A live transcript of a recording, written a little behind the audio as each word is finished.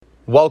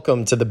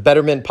Welcome to the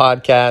Betterment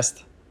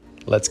Podcast.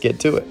 Let's get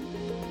to it.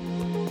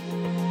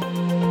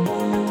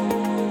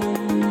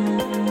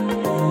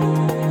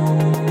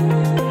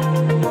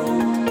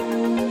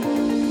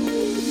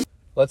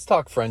 Let's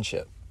talk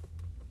friendship,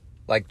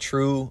 like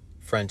true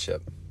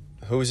friendship.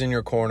 Who's in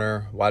your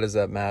corner? Why does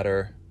that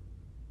matter?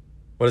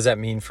 What does that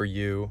mean for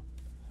you?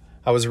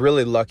 I was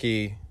really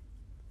lucky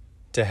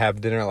to have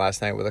dinner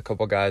last night with a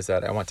couple guys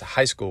that I went to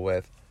high school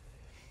with,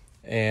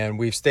 and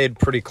we've stayed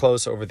pretty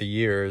close over the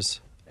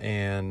years.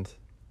 And,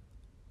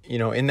 you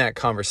know, in that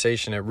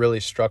conversation, it really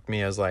struck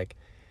me as like,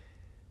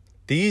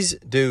 these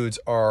dudes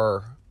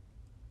are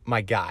my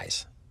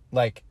guys,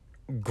 like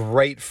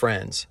great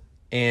friends.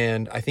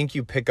 And I think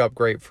you pick up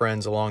great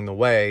friends along the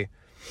way,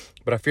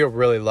 but I feel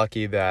really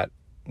lucky that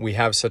we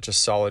have such a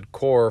solid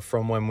core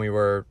from when we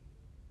were,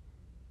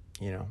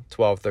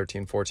 12,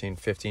 13, 14,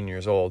 15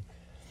 years old.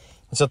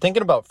 And so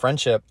thinking about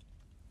friendship,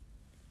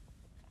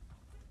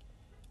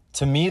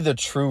 to me, the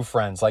true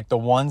friends, like the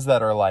ones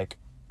that are like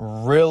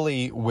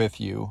really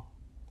with you,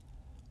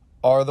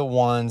 are the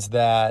ones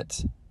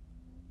that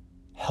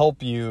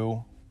help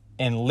you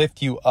and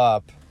lift you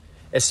up,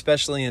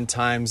 especially in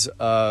times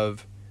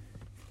of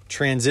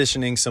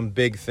transitioning some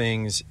big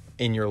things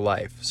in your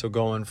life. So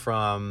going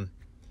from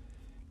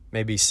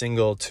maybe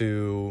single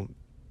to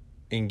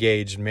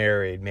engaged,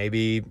 married,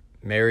 maybe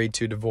married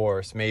to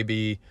divorce,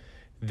 maybe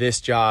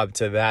this job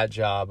to that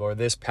job, or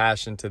this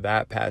passion to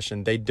that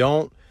passion. They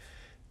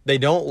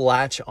don't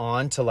latch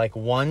on to like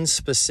one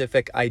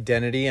specific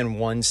identity and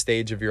one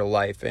stage of your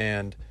life.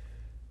 And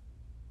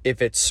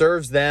if it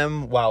serves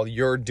them while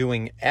you're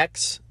doing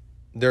X,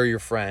 they're your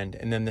friend.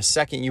 And then the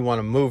second you want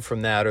to move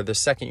from that, or the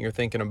second you're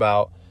thinking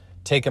about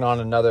taking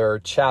on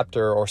another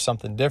chapter or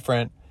something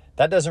different,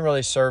 that doesn't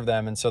really serve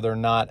them. And so they're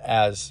not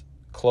as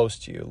close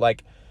to you.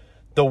 Like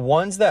the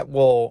ones that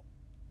will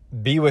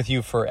be with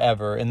you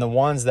forever and the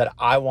ones that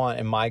I want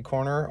in my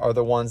corner are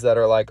the ones that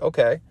are like,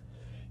 okay,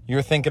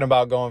 you're thinking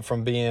about going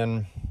from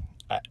being,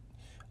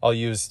 I'll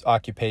use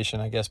occupation,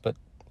 I guess, but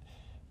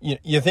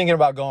you're thinking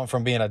about going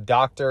from being a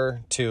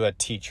doctor to a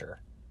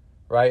teacher,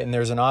 right? And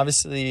there's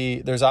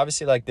obviously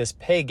like this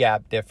pay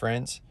gap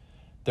difference.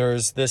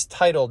 There's this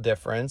title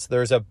difference.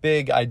 There's a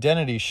big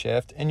identity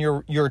shift. And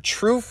your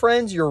true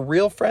friends, your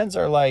real friends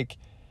are like,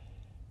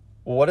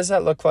 what does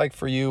that look like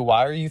for you?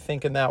 Why are you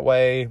thinking that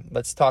way?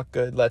 Let's talk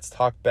good. Let's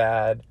talk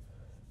bad.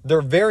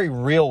 They're very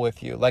real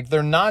with you. Like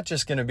they're not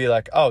just going to be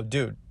like, oh,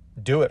 dude,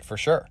 do it for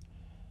sure.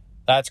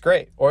 That's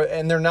great.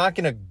 And they're not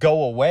going to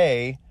go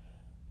away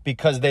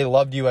because they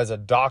loved you as a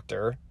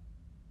doctor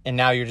and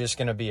now you're just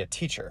going to be a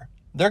teacher.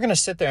 They're going to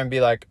sit there and be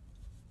like,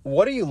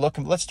 what are you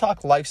looking? Let's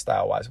talk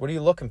lifestyle wise. What are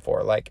you looking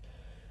for? Like,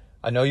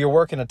 I know you're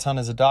working a ton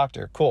as a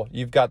doctor. Cool.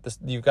 You've got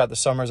the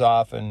summers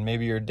off and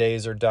maybe your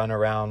days are done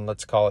around,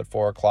 let's call it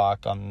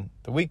 4:00 on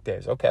the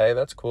weekdays. Okay.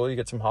 That's cool. You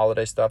get some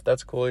holiday stuff.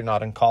 That's cool. You're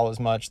not in call as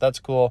much. That's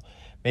cool.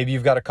 Maybe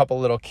you've got a couple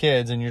little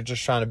kids and you're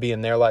just trying to be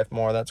in their life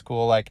more. That's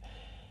cool. Like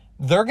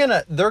they're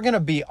going to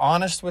be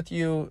honest with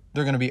you.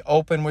 They're going to be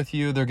open with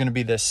you. They're going to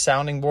be this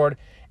sounding board.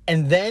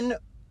 And then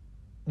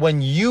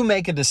when you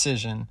make a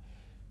decision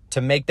to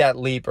make that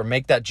leap or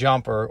make that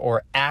jump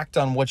or act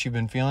on what you've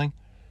been feeling,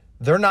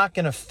 they're not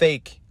going to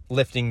fake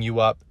lifting you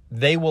up.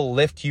 They will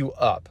lift you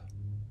up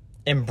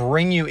and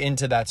bring you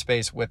into that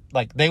space with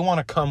like, they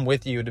want to come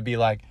with you to be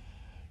like,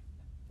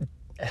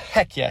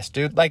 heck yes,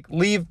 dude. Like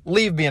leave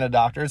being a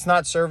doctor. It's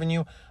not serving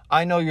you.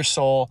 I know your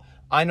soul.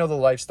 I know the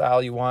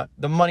lifestyle you want.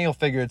 The money will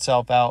figure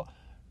itself out.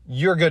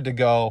 You're good to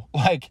go.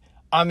 Like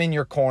I'm in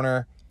your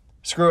corner.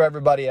 Screw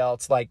everybody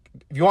else. Like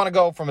if you want to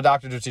go from a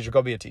doctor to a teacher,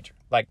 go be a teacher.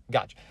 Like,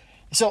 gotcha.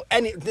 So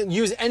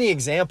use any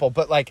example,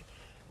 but like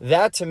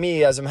that to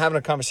me, as I'm having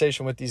a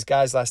conversation with these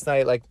guys last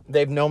night, like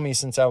they've known me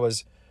since I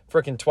was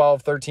freaking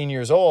 12, 13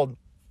 years old.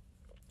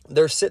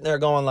 They're sitting there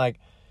going like,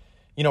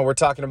 we're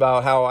talking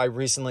about how I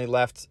recently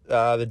left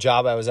the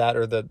job I was at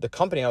or the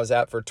company I was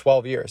at for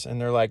 12 years. And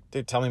they're like,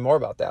 dude, tell me more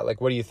about that.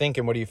 Like, what are you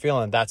thinking? What are you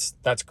feeling? That's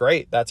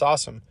great. That's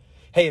awesome.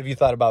 Hey, have you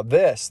thought about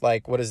this?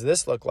 Like, what does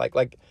this look like?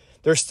 Like,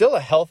 there's still a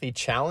healthy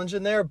challenge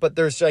in there, but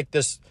there's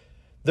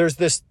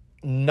this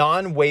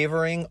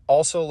non-wavering,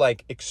 also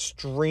like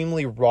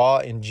extremely raw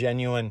and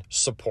genuine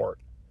support.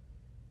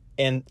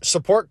 And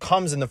support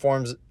comes in the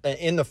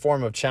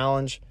form of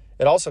challenge.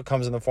 It also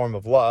comes in the form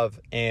of love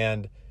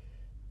and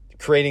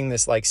creating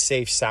this like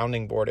safe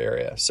sounding board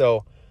area.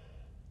 So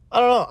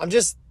I don't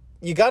know.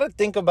 You got to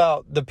think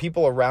about the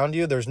people around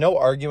you. There's no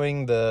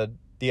arguing the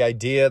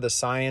idea, the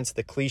science,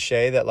 the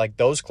cliche that like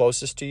those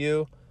closest to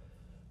you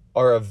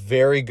are a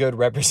very good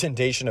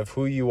representation of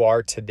who you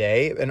are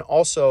today and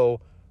also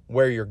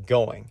where you're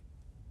going.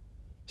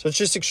 So it's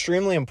just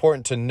extremely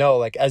important to know,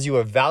 like, as you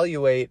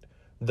evaluate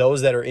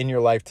those that are in your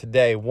life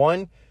today,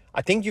 one,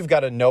 I think you've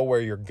got to know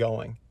where you're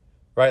going,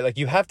 right? Like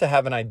you have to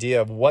have an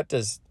idea of what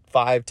does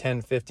 5,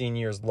 10, 15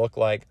 years look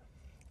like?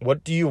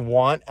 What do you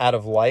want out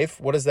of life?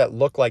 What does that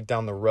look like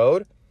down the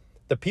road?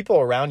 The people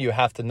around you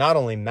have to not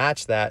only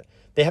match that,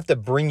 they have to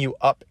bring you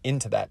up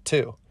into that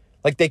too.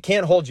 Like they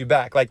can't hold you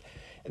back. Like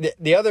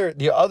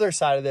The other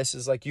side of this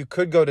is like, you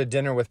could go to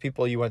dinner with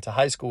people you went to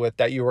high school with,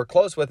 that you were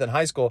close with in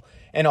high school,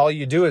 and all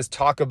you do is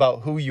talk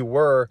about who you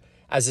were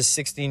as a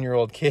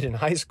 16-year-old kid in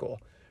high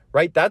school,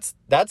 right? That's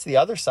the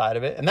other side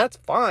of it, and that's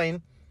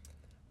fine.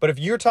 But if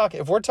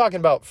we're talking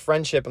about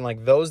friendship and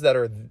like those that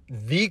are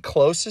the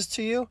closest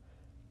to you,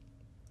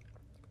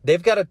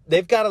 they've got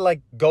to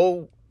like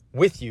go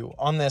with you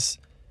on this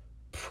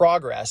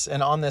progress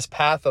and on this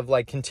path of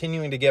like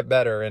continuing to get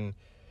better and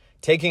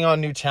taking on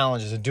new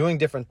challenges and doing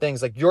different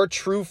things. Like, your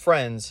true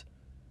friends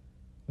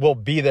will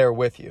be there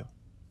with you.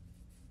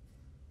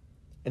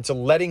 And so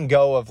letting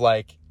go of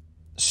like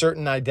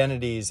certain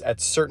identities at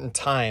certain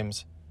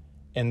times,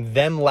 and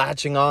them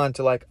latching on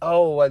to like,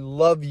 oh, I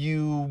love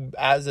you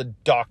as a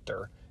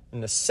doctor,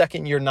 and the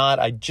second you're not,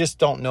 I just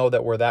don't know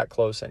that we're that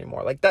close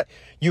anymore. Like that,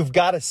 you've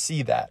got to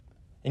see that,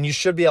 and you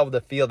should be able to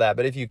feel that.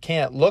 But if you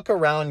can't, look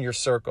around your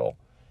circle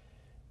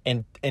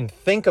and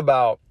think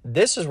about,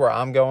 this is where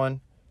I'm going.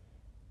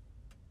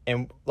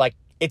 And like,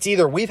 it's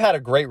either we've had a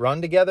great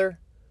run together,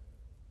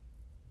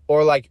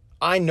 or like,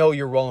 I know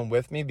you're rolling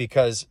with me,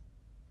 because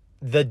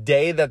the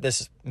day that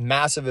this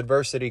massive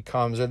adversity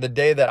comes, or the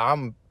day that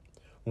I'm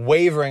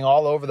wavering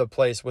all over the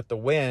place with the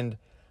wind,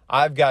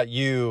 I've got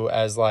you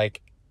as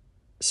like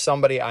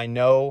somebody I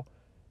know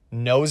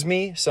knows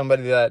me,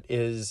 somebody that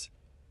is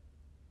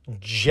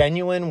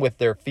genuine with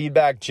their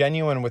feedback,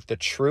 genuine with the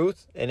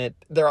truth. And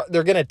they're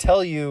going to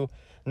tell you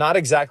not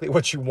exactly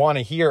what you want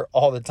to hear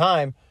all the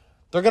time.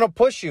 They're going to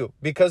push you,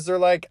 because they're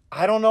like,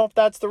 I don't know if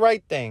that's the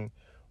right thing,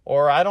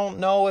 or I don't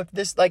know if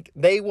this, like,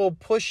 they will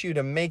push you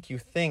to make you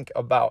think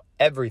about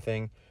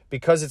everything,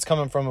 because it's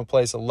coming from a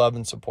place of love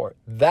and support.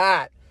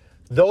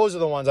 Those are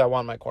the ones I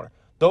want in my corner.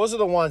 Those are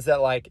the ones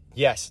that like,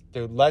 yes,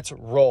 dude, let's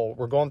roll.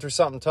 We're going through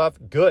something tough.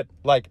 Good.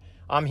 Like,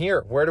 I'm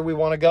here. Where do we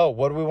want to go?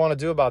 What do we want to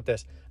do about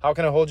this? How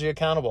can I hold you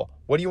accountable?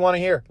 What do you want to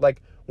hear? Like,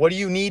 what do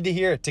you need to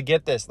hear to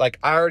get this? Like,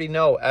 I already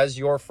know, as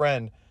your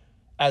friend,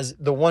 as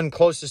the one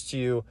closest to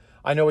you,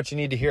 I know what you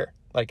need to hear.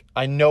 Like,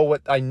 I know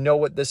what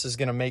this is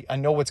going to make. I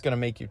know what's going to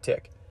make you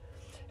tick.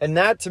 And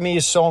that to me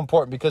is so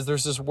important, because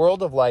there's this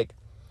world of like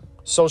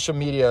social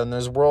media, and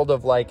there's a world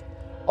of like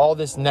all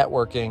this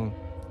networking.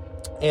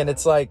 And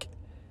it's like,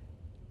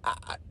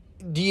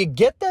 do you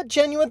get that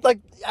genuine? Like,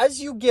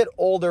 as you get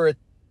older,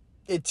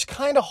 it's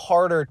kind of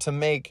harder to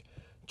make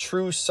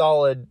true,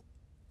 solid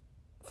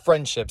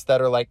friendships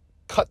that are like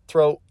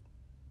cutthroat,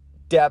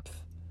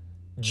 depth,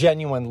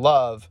 genuine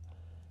love.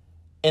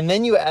 And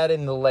then you add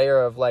in the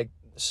layer of like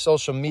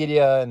social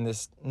media and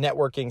this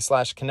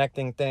networking /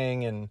 connecting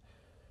thing. And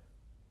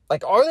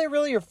like, are they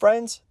really your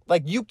friends?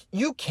 Like,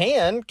 you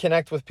can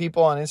connect with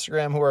people on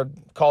Instagram who are,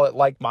 call it,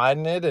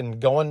 like-minded,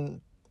 and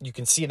you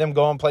can see them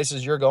going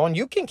places you're going.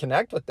 You can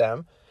connect with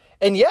them.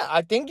 And yeah,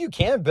 I think you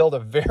can build a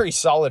very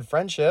solid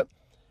friendship,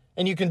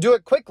 and you can do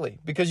it quickly,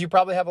 because you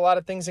probably have a lot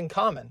of things in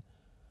common.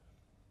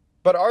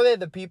 But are they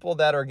the people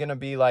that are going to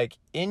be like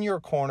in your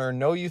corner,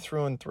 know you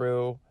through and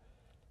through,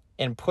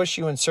 and push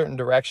you in certain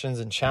directions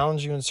and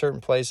challenge you in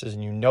certain places,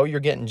 and you know you're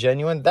getting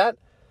genuine?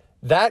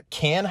 That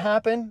can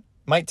happen.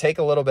 Might take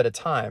a little bit of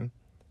time.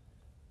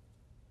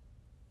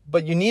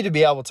 But you need to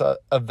be able to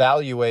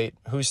evaluate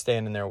who's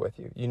standing there with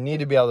you. You need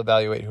to be able to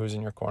evaluate who's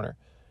in your corner,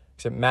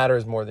 because it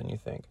matters more than you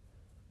think.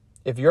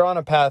 If you're on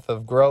a path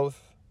of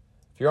growth,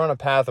 if you're on a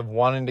path of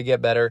wanting to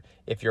get better,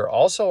 if you're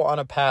also on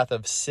a path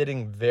of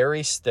sitting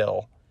very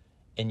still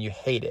and you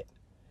hate it,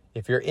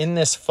 if you're in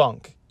this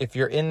funk, if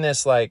you're in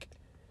this like,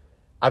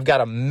 I've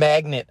got a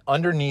magnet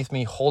underneath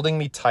me, holding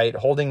me tight,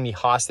 holding me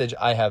hostage,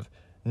 I have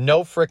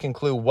no freaking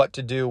clue what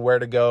to do, where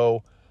to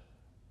go,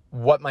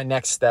 what my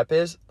next step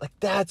is, like,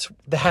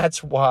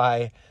 that's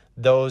why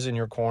those in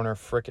your corner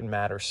freaking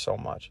matter so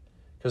much,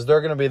 because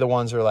they're going to be the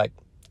ones who are like,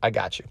 I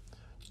got you.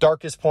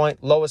 Darkest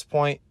point, lowest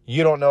point,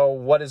 you don't know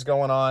what is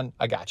going on,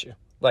 I got you.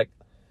 Like,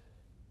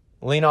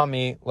 lean on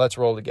me, let's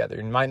roll together.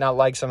 You might not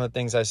like some of the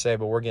things I say,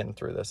 but we're getting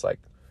through this. Like,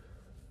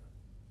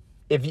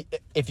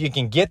 if you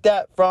can get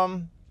that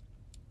from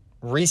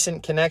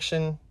recent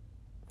connection,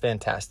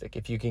 fantastic.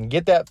 If you can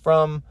get that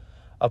from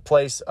a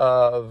place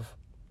of,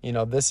 you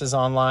know, this is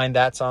online,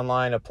 that's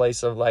online, a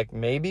place of like,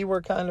 maybe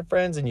we're kind of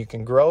friends, and you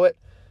can grow it,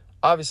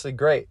 obviously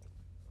great.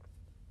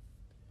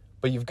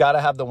 But you've got to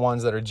have the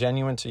ones that are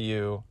genuine to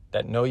you,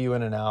 that know you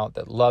in and out,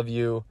 that love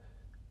you.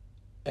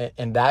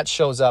 And that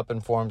shows up in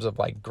forms of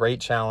like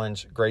great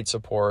challenge, great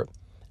support.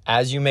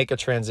 As you make a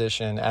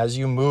transition, as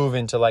you move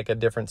into like a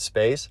different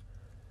space,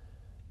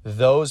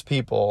 those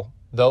people,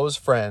 those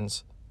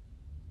friends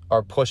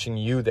are pushing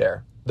you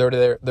there.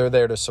 They're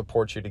there to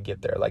support you to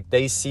get there. Like,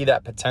 they see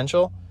that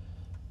potential,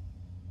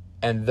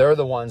 and they're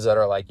the ones that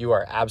are like, you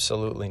are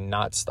absolutely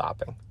not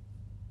stopping,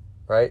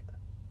 right?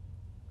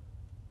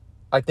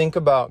 I think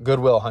about Good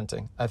Will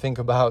Hunting. I think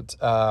about,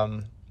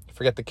 I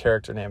forget the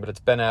character name, but it's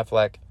Ben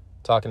Affleck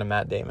talking to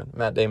Matt Damon.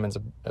 Matt Damon's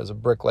a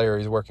bricklayer.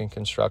 He's working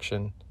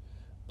construction,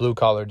 blue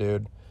collar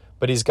dude,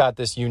 but he's got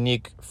this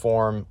unique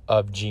form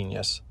of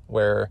genius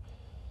where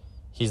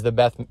he's the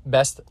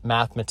best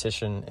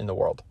mathematician in the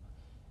world.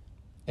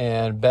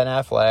 And Ben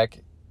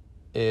Affleck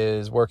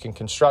is working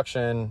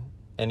construction,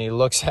 And he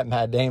looks at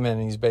Matt Damon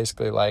and he's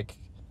basically like,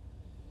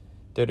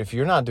 dude, if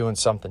you're not doing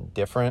something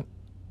different,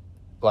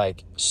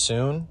 like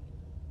soon,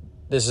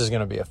 this is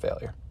going to be a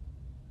failure.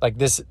 Like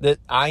that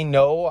I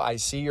know I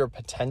see your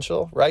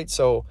potential, right?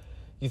 So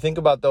you think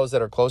about those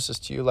that are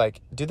closest to you, like,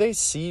 do they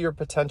see your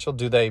potential?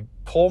 Do they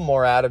pull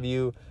more out of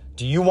you?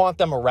 Do you want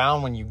them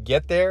around when you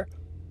get there?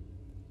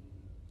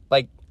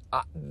 Like,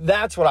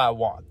 that's what I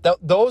want.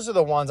 Those are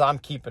the ones I'm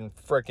keeping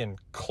freaking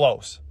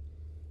close.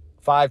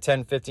 5,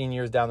 10, 15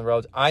 years down the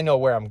road. I know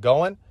where I'm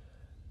going.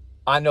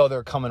 I know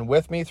they're coming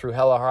with me through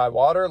hell or high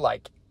water.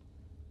 Like,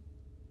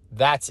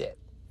 that's it.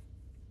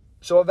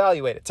 So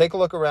evaluate it. Take a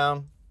look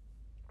around.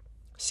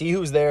 See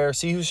who's there.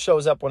 See who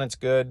shows up when it's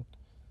good.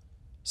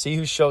 See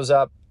who shows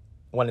up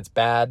when it's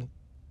bad.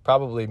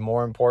 Probably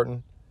more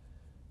important.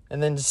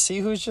 And then see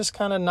who's just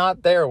kind of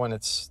not there when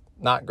it's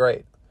not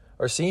great.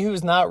 Or see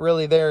who's not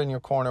really there in your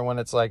corner when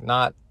it's like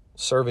not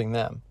serving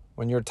them.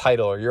 When your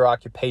title or your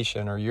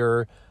occupation or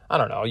your, I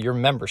don't know, your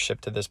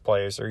membership to this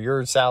place or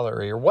your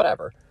salary or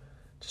whatever.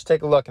 Just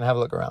take a look and have a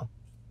look around.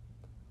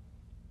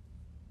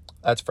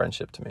 That's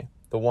friendship to me.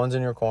 The ones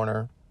in your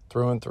corner,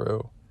 through and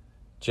through,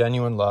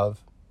 genuine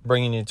love,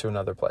 bringing you to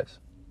another place.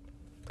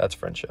 That's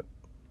friendship.